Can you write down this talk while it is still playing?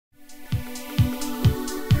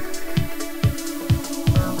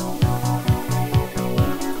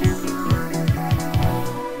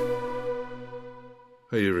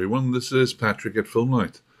everyone, this is Patrick at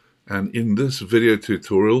FilmLight, and in this video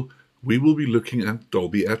tutorial we will be looking at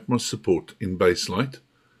Dolby Atmos support in Baselight.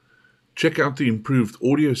 Check out the improved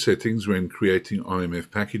audio settings when creating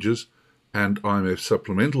IMF packages and IMF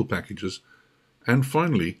supplemental packages, and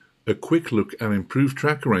finally a quick look at improved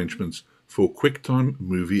track arrangements for QuickTime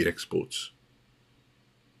movie exports.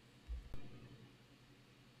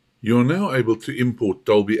 You are now able to import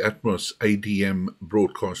Dolby Atmos ADM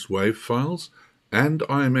broadcast wave files and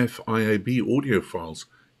IMF IAB audio files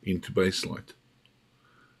into Baselight.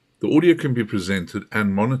 The audio can be presented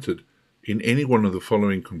and monitored in any one of the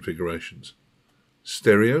following configurations: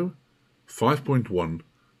 stereo, 5.1,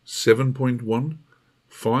 7.1,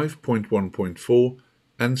 5.1.4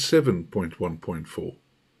 and 7.1.4.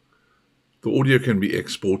 The audio can be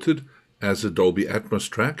exported as a Dolby Atmos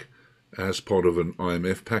track as part of an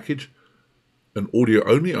IMF package, an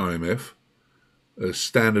audio-only IMF,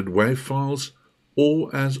 standard WAV files,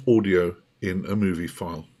 or as audio in a movie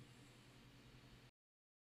file.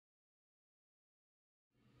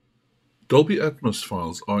 Dolby Atmos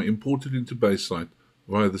files are imported into Baselight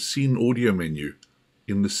via the Scene Audio menu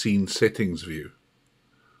in the Scene Settings view.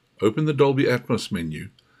 Open the Dolby Atmos menu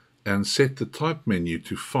and set the Type menu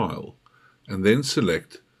to File, and then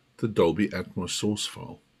select the Dolby Atmos source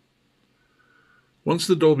file. Once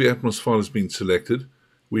the Dolby Atmos file has been selected,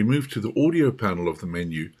 we move to the Audio panel of the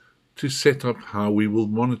menu to set up how we will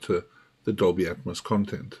monitor the Dolby Atmos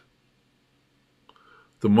content.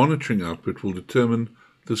 The monitoring output will determine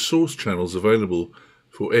the source channels available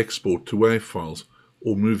for export to WAV files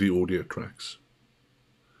or movie audio tracks.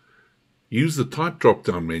 Use the Type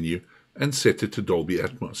drop-down menu and set it to Dolby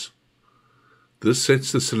Atmos. This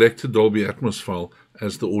sets the selected Dolby Atmos file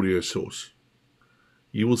as the audio source.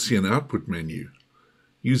 You will see an output menu.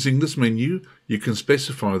 Using this menu, you can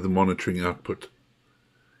specify the monitoring output.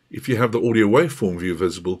 If you have the audio waveform view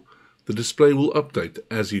visible, the display will update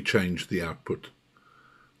as you change the output.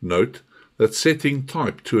 Note that setting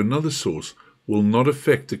type to another source will not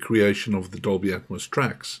affect the creation of the Dolby Atmos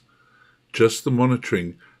tracks, just the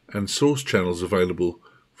monitoring and source channels available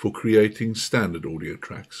for creating standard audio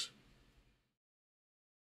tracks.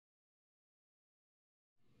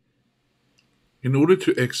 In order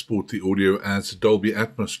to export the audio as a Dolby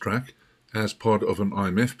Atmos track as part of an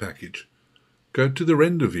IMF package, go to the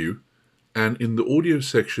Render view and in the Audio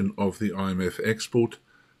section of the IMF export,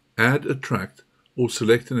 add a track or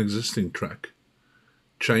select an existing track.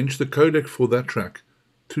 Change the codec for that track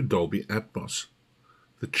to Dolby Atmos.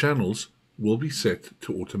 The channels will be set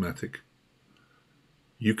to automatic.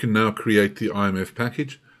 You can now create the IMF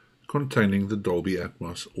package containing the Dolby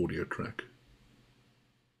Atmos audio track.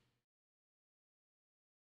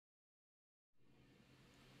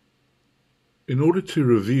 In order to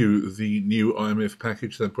review the new IMF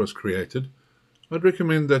package that was created, I'd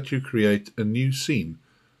recommend that you create a new scene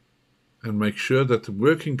and make sure that the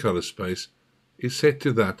working color space is set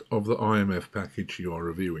to that of the IMF package you are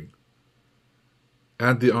reviewing.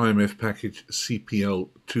 Add the IMF package CPL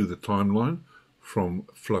to the timeline from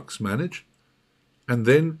Flux Manage, and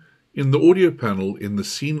then in the audio panel in the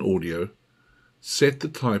Scene Audio, set the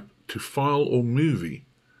type to File or Movie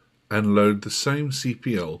and load the same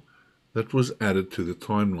CPL that was added to the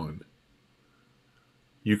timeline.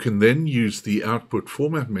 You can then use the Output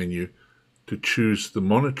Format menu to choose the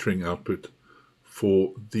monitoring output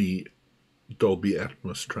for the Dolby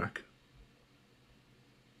Atmos track.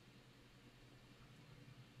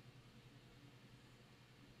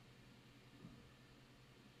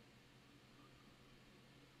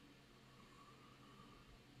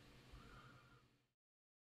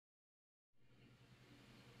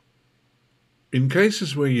 In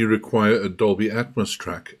cases where you require a Dolby Atmos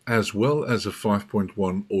track as well as a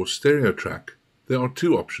 5.1 or stereo track, there are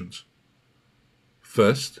two options.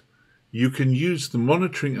 First, you can use the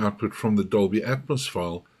monitoring output from the Dolby Atmos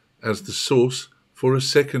file as the source for a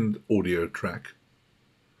second audio track.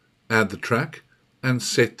 Add the track and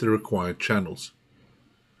set the required channels.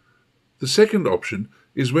 The second option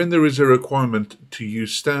is when there is a requirement to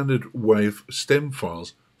use standard wave stem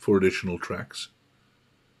files for additional tracks.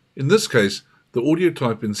 In this case, the audio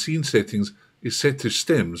type in scene settings is set to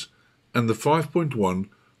stems and the 5.1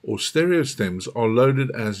 or stereo stems are loaded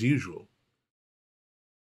as usual.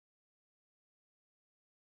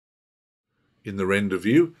 In the Render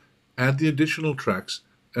view, add the additional tracks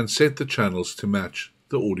and set the channels to match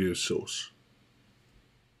the audio source.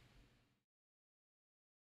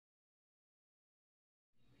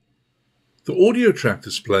 The audio track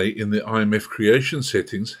display in the IMF creation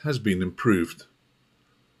settings has been improved.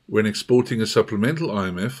 When exporting a supplemental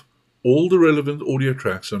IMF, all the relevant audio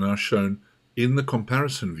tracks are now shown in the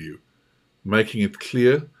comparison view, making it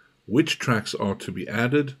clear which tracks are to be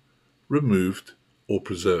added, removed, or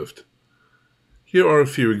preserved. Here are a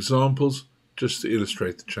few examples just to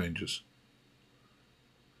illustrate the changes.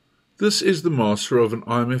 This is the master of an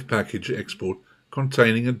IMF package export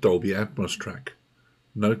containing a Dolby Atmos track.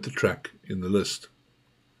 Note the track in the list.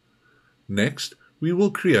 Next, we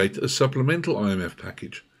will create a supplemental IMF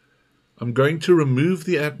package. I'm going to remove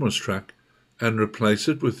the Atmos track and replace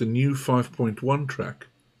it with a new 5.1 track,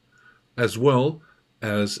 as well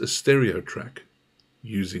as a stereo track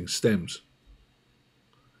using stems.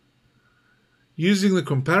 Using the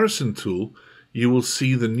comparison tool, you will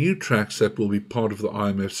see the new tracks that will be part of the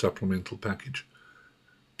IMF supplemental package.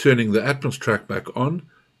 Turning the Atmos track back on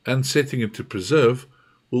and setting it to preserve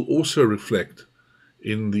will also reflect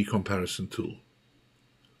in the comparison tool.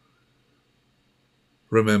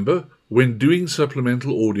 Remember, when doing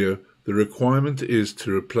supplemental audio, the requirement is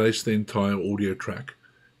to replace the entire audio track.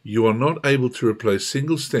 You are not able to replace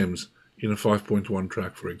single stems in a 5.1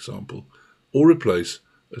 track, for example, or replace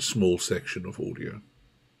a small section of audio.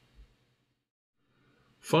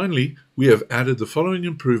 Finally, we have added the following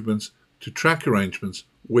improvements to track arrangements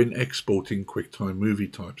when exporting QuickTime movie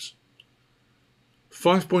types.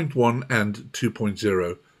 5.1 and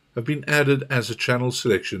 2.0 have been added as a channel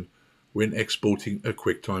selection when exporting a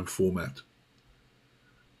QuickTime format.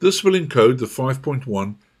 This will encode the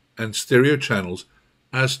 5.1 and stereo channels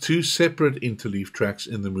as two separate interleave tracks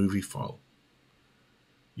in the movie file.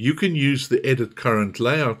 You can use the Edit Current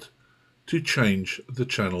layout to change the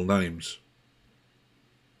channel names.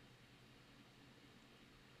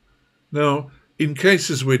 Now, in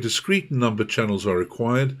cases where discrete number channels are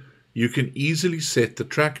required, you can easily set the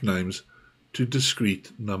track names to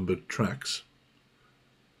discrete numbered tracks.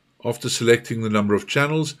 After selecting the number of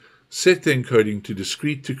channels, set the encoding to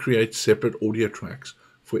discrete to create separate audio tracks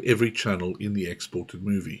for every channel in the exported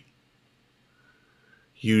movie.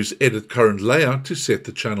 Use Edit Current Layout to set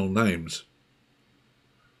the channel names.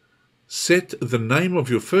 Set the name of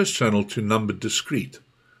your first channel to numbered discrete.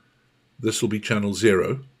 This will be channel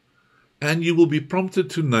 0, and you will be prompted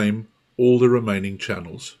to name all the remaining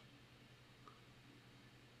channels.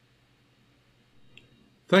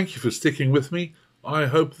 Thank you for sticking with me. I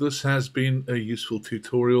hope this has been a useful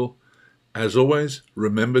tutorial. As always,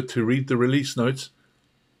 remember to read the release notes.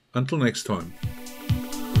 Until next time.